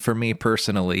For me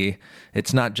personally,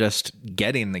 it's not just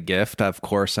getting the gift. Of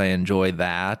course, I enjoy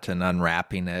that and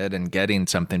unwrapping it and getting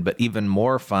something, but even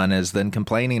more fun is then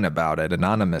complaining about it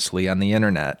anonymously on the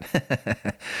internet.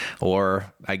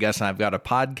 Or I guess I've got a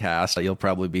podcast. You'll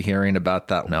probably be hearing about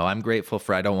that. No, I'm grateful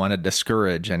for I don't want to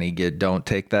discourage any don't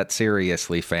take that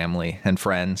seriously, family and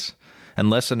friends. And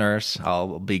listeners,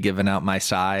 I'll be giving out my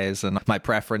size and my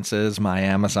preferences, my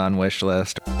Amazon wish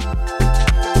list.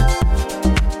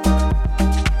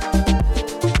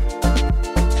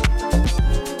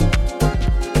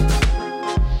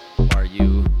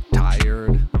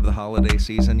 Holiday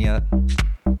season yet?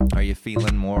 Are you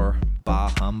feeling more bah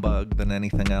humbug than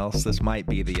anything else? This might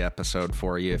be the episode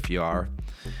for you if you are.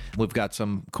 We've got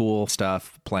some cool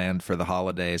stuff planned for the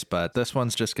holidays, but this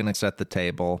one's just going to set the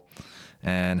table,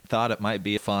 and thought it might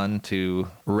be fun to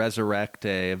resurrect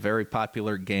a very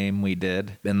popular game we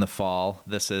did in the fall.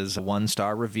 This is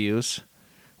 1-star reviews.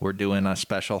 We're doing a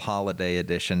special holiday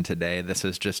edition today. This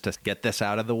is just to get this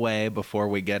out of the way before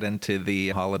we get into the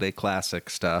holiday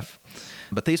classic stuff.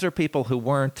 But these are people who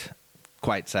weren't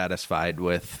quite satisfied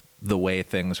with the way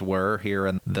things were here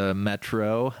in the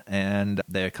metro, and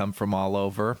they come from all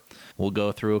over. We'll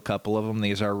go through a couple of them.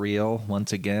 These are real.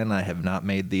 Once again, I have not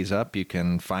made these up. You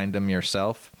can find them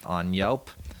yourself on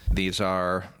Yelp. These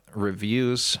are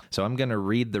reviews. So I'm going to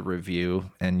read the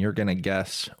review, and you're going to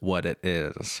guess what it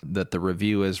is that the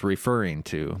review is referring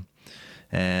to.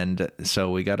 And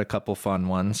so we got a couple fun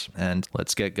ones, and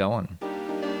let's get going.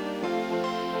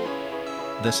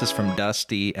 This is from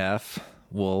Dusty F.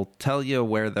 We'll tell you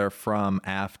where they're from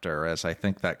after, as I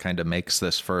think that kind of makes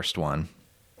this first one.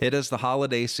 It is the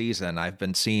holiday season. I've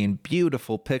been seeing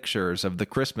beautiful pictures of the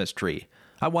Christmas tree.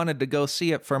 I wanted to go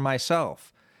see it for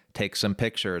myself. Take some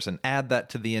pictures and add that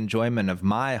to the enjoyment of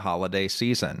my holiday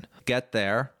season. Get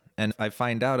there, and I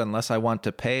find out unless I want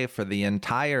to pay for the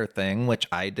entire thing, which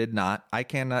I did not, I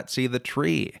cannot see the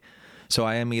tree. So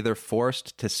I am either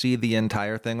forced to see the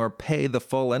entire thing or pay the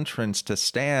full entrance to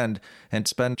stand and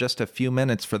spend just a few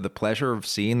minutes for the pleasure of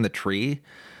seeing the tree.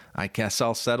 I guess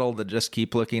I'll settle to just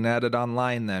keep looking at it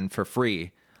online then for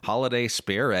free. Holiday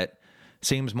spirit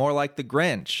seems more like the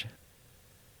Grinch.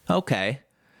 Okay.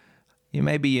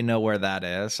 Maybe you know where that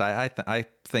is. I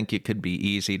think it could be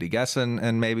easy to guess,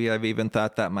 and maybe I've even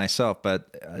thought that myself,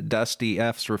 but Dusty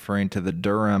F's referring to the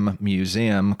Durham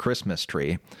Museum Christmas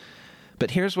tree.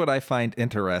 But here's what I find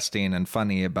interesting and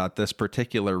funny about this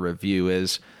particular review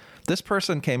is this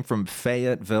person came from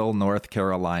Fayetteville, North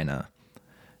Carolina.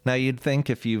 Now, you'd think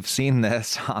if you've seen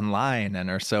this online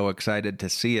and are so excited to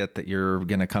see it that you're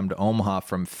going to come to Omaha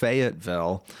from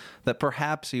Fayetteville, that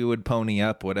perhaps you would pony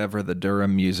up whatever the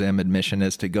Durham Museum admission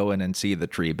is to go in and see the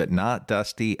tree, but not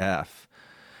Dusty F.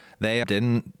 They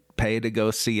didn't pay to go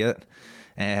see it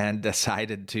and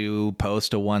decided to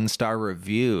post a 1-star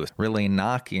review, really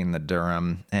knocking the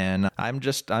Durham. And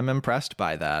I'm impressed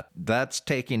by that. That's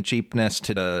taking cheapness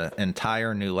to the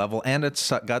entire new level, and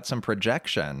it's got some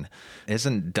projection.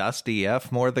 Isn't Dusty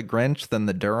F more the Grinch than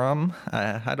the Durham?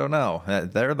 I don't know.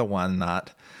 They're the one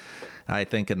not, I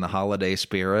think, in the holiday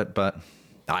spirit, but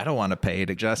I don't want to pay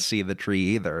to just see the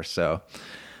tree either. So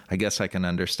I guess I can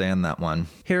understand that one.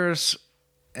 Here's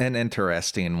an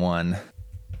interesting one.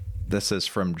 This is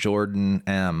from Jordan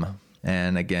M.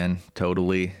 And again,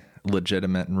 totally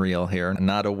legitimate and real here.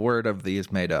 Not a word of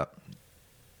these made up.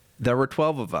 There were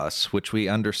 12 of us, which we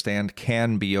understand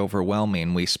can be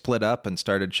overwhelming. We split up and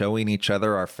started showing each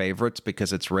other our favorites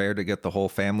because it's rare to get the whole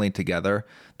family together.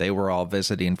 They were all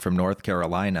visiting from North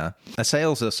Carolina. A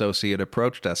sales associate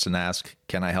approached us and asked,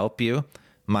 "Can I help you?"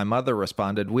 My mother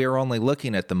responded, "We are only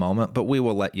looking at the moment, but we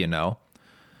will let you know."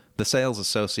 The sales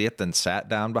associate then sat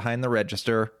down behind the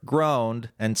register, groaned,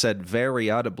 and said very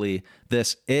audibly,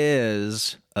 "This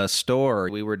is a store."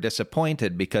 We were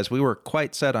disappointed because we were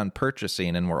quite set on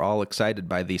purchasing and were all excited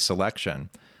by the selection.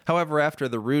 However, after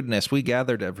the rudeness, we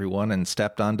gathered everyone and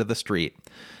stepped onto the street.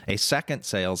 A second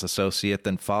sales associate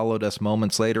then followed us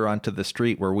moments later onto the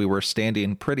street where we were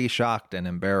standing pretty shocked and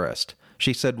embarrassed.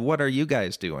 She said, "What are you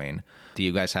guys doing? Do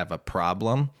you guys have a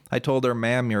problem?" I told her,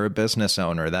 "Ma'am, you're a business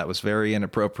owner. That was very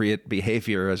inappropriate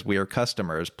behavior as we are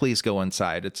customers. Please go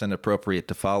inside. It's inappropriate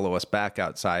to follow us back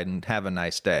outside and have a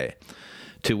nice day."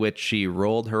 To which she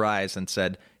rolled her eyes and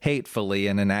said, hatefully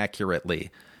and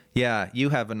inaccurately, "Yeah, you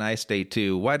have a nice day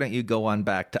too. Why don't you go on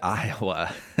back to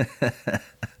Iowa?"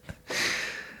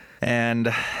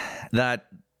 And that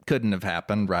couldn't have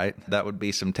happened, right? That would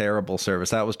be some terrible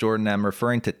service. That was Jordan M.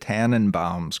 referring to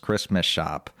Tannenbaum's Christmas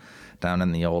shop down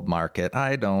in the old market.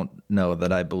 I don't know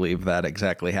that I believe that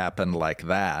exactly happened like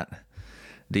that.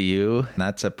 Do you?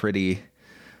 That's a pretty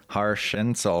harsh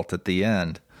insult at the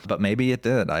end. But maybe it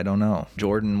did. I don't know.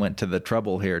 Jordan went to the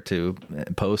trouble here to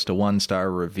post a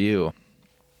 1-star review.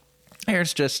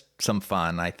 Here's just some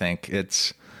fun, I think.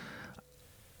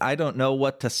 I don't know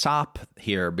what to sop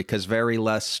here because very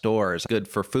less stores. Good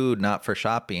for food, not for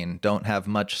shopping. Don't have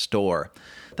much store.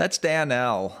 That's Dan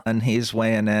L., and he's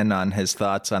weighing in on his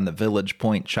thoughts on the Village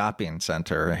Point Shopping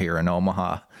Center here in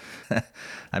Omaha.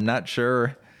 I'm not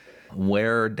sure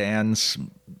where Dan's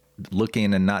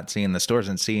looking and not seeing the stores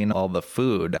and seeing all the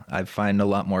food. I find a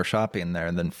lot more shopping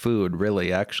there than food,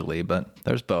 really, actually, but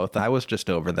there's both. I was just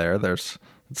over there. It's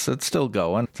still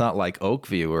going. It's not like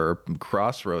Oakview or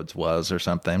Crossroads was or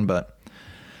something, but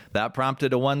that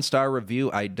prompted a 1-star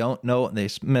review. I don't know. They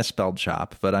misspelled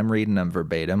shop, but I'm reading them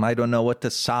verbatim. I don't know what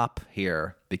to sop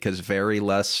here because very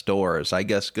less stores. I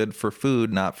guess good for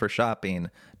food, not for shopping.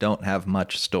 Don't have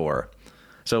much store.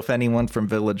 So if anyone from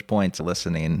Village Point's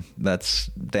listening, that's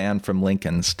Dan from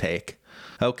Lincoln's take.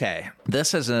 Okay,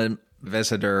 this is a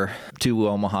visitor to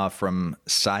Omaha from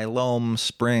Siloam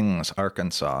Springs,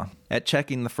 Arkansas. At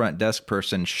checking the front desk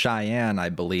person, Cheyenne, I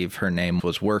believe her name,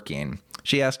 was working.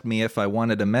 She asked me if I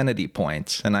wanted amenity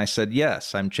points, and I said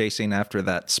yes, I'm chasing after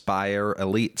that Spire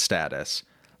Elite status.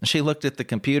 She looked at the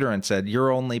computer and said,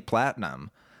 "You're only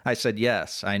Platinum." I said,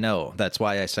 "Yes, I know. That's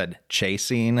why I said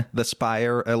chasing the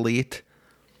Spire Elite."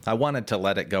 I wanted to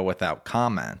let it go without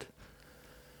comment.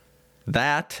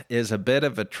 That is a bit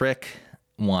of a trick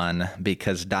one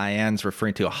because Diane's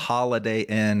referring to a Holiday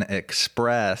Inn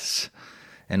Express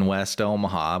in West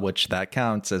Omaha, which that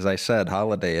counts, as I said,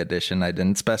 Holiday Edition. I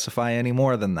didn't specify any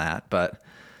more than that, but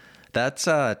that's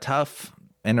a tough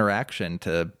interaction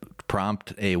to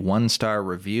prompt a 1-star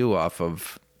review off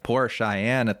of poor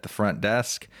Cheyenne at the front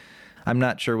desk. I'm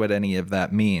not sure what any of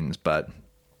that means, but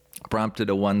prompted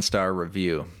a 1-star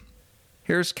review.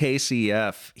 Here's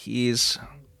KCF. He's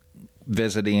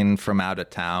visiting from out of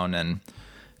town and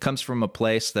comes from a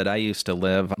place that I used to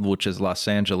live, which is Los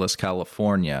Angeles,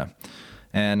 California.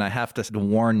 And I have to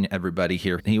warn everybody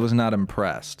here, he was not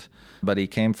impressed, but he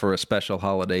came for a special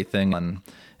holiday thing. And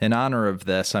in honor of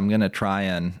this, I'm going to try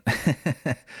and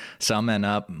summon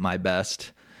up my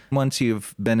best. Once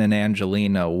you've been in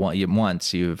Angelino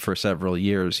for several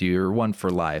years, you're one for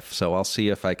life. So I'll see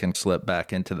if I can slip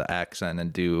back into the accent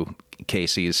and do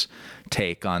Casey's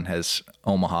take on his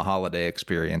Omaha holiday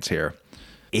experience here.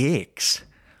 Eeks,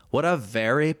 what a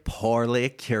very poorly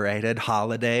curated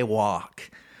holiday walk.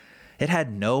 It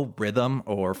had no rhythm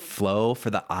or flow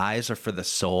for the eyes or for the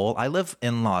soul. I live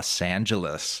in Los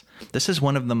Angeles. This is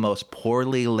one of the most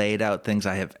poorly laid out things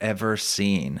I have ever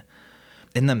seen.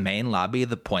 In the main lobby of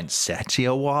the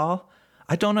Poinsettia Wall,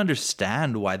 I don't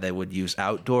understand why they would use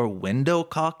outdoor window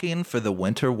caulking for the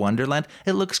Winter Wonderland.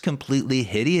 It looks completely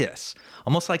hideous,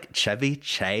 almost like Chevy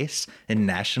Chase in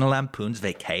National Lampoon's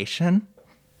Vacation.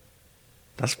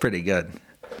 That's pretty good.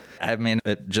 I mean,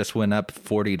 it just went up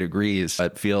 40 degrees.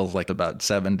 It feels like about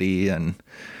 70 and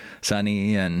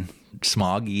sunny and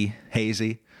smoggy,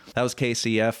 hazy. That was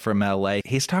KCF from LA.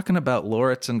 He's talking about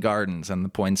Lauritsen Gardens and the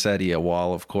Poinsettia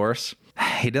Wall, of course.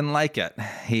 He didn't like it.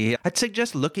 I'd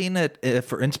suggest looking at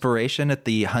for inspiration at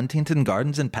the Huntington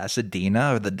Gardens in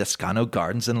Pasadena or the Descano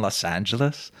Gardens in Los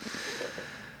Angeles.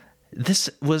 This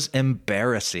was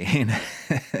embarrassing.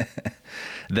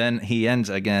 Then he ends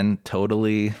again,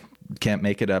 totally can't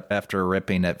make it up after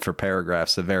ripping it for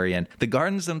paragraphs at the very end. The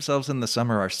gardens themselves in the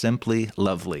summer are simply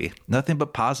lovely. Nothing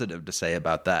but positive to say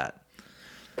about that.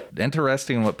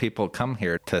 Interesting what people come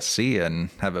here to see and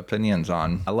have opinions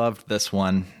on. I loved this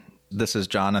one. This is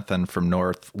Jonathan from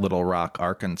North Little Rock,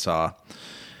 Arkansas.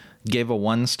 Gave a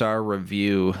 1-star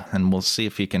review, and we'll see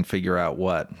if you can figure out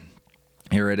what.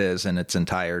 Here it is in its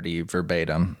entirety,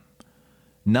 verbatim.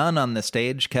 None on the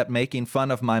stage kept making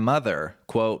fun of my mother.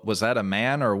 Quote, was that a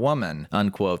man or woman?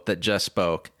 Unquote, that just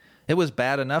spoke. It was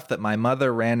bad enough that my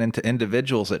mother ran into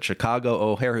individuals at Chicago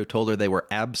O'Hare who told her they were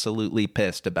absolutely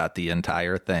pissed about the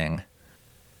entire thing.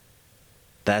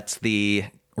 That's the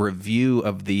review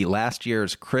of the last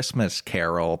year's Christmas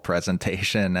Carol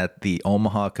presentation at the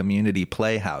Omaha Community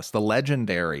Playhouse, the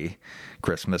legendary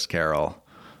Christmas Carol.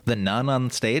 The nun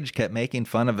on stage kept making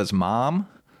fun of his mom.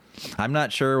 I'm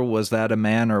not sure, was that a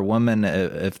man or woman?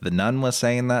 If the nun was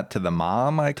saying that to the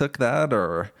mom, I took that,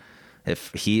 or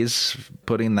if he's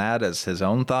putting that as his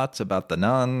own thoughts about the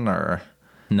nun, or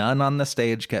nun on the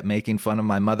stage kept making fun of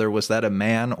my mother. Was that a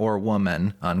man or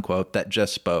woman, unquote, that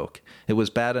just spoke? It was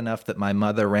bad enough that my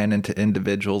mother ran into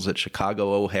individuals at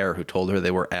Chicago O'Hare who told her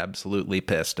they were absolutely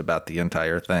pissed about the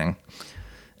entire thing.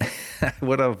 I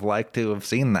would have liked to have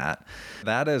seen that.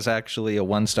 That is actually a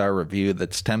 1-star review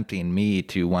that's tempting me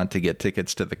to want to get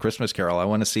tickets to the Christmas Carol. I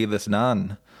want to see this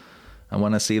nun. I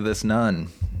want to see this nun.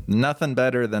 Nothing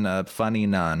better than a funny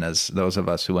nun, as those of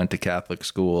us who went to Catholic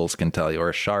schools can tell you, or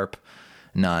a sharp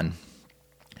nun.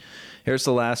 Here's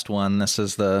the last one. This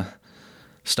is the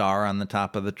star on the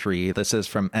top of the tree. This is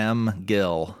from M.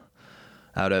 Gill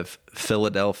out of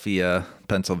Philadelphia,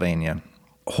 Pennsylvania.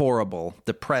 Horrible,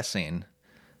 depressing.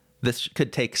 This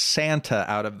could take Santa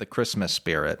out of the Christmas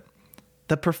spirit.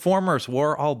 The performers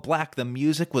wore all black. The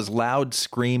music was loud,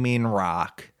 screaming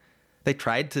rock. They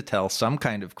tried to tell some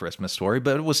kind of Christmas story,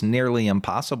 but it was nearly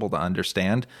impossible to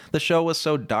understand. The show was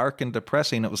so dark and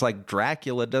depressing, it was like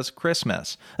Dracula Does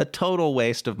Christmas. A total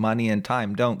waste of money and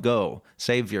time. Don't go.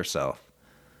 Save yourself.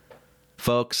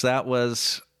 Folks, that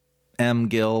was M.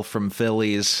 Gill from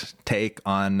Philly's take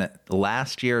on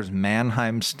last year's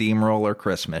Mannheim Steamroller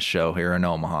Christmas show here in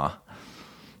Omaha.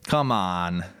 Come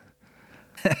on.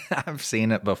 I've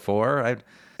seen it before.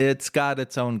 It's got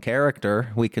its own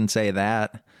character. We can say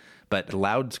that. But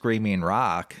loud screaming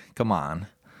rock, come on.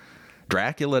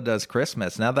 Dracula Does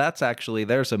Christmas. Now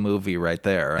there's a movie right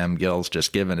there. M. Gill's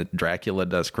just given it Dracula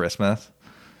Does Christmas.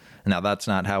 Now that's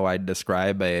not how I'd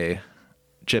describe a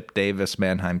Chip Davis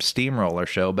Mannheim Steamroller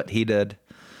show, but he did.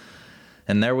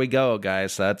 And there we go,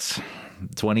 guys. That's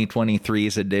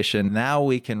 2023's edition. Now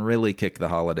we can really kick the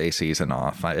holiday season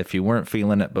off. If you weren't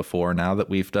feeling it before, now that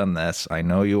we've done this, I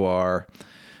know you are.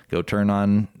 Go turn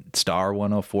on Star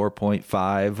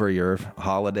 104.5 or your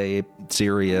holiday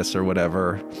Sirius or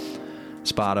whatever,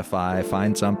 Spotify.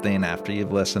 Find something after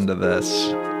you've listened to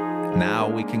this. Now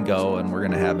we can go, and we're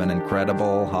going to have an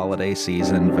incredible holiday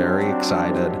season. Very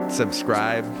excited.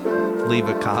 Subscribe, leave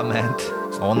a comment,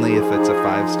 only if it's a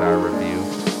 5-star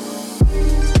review.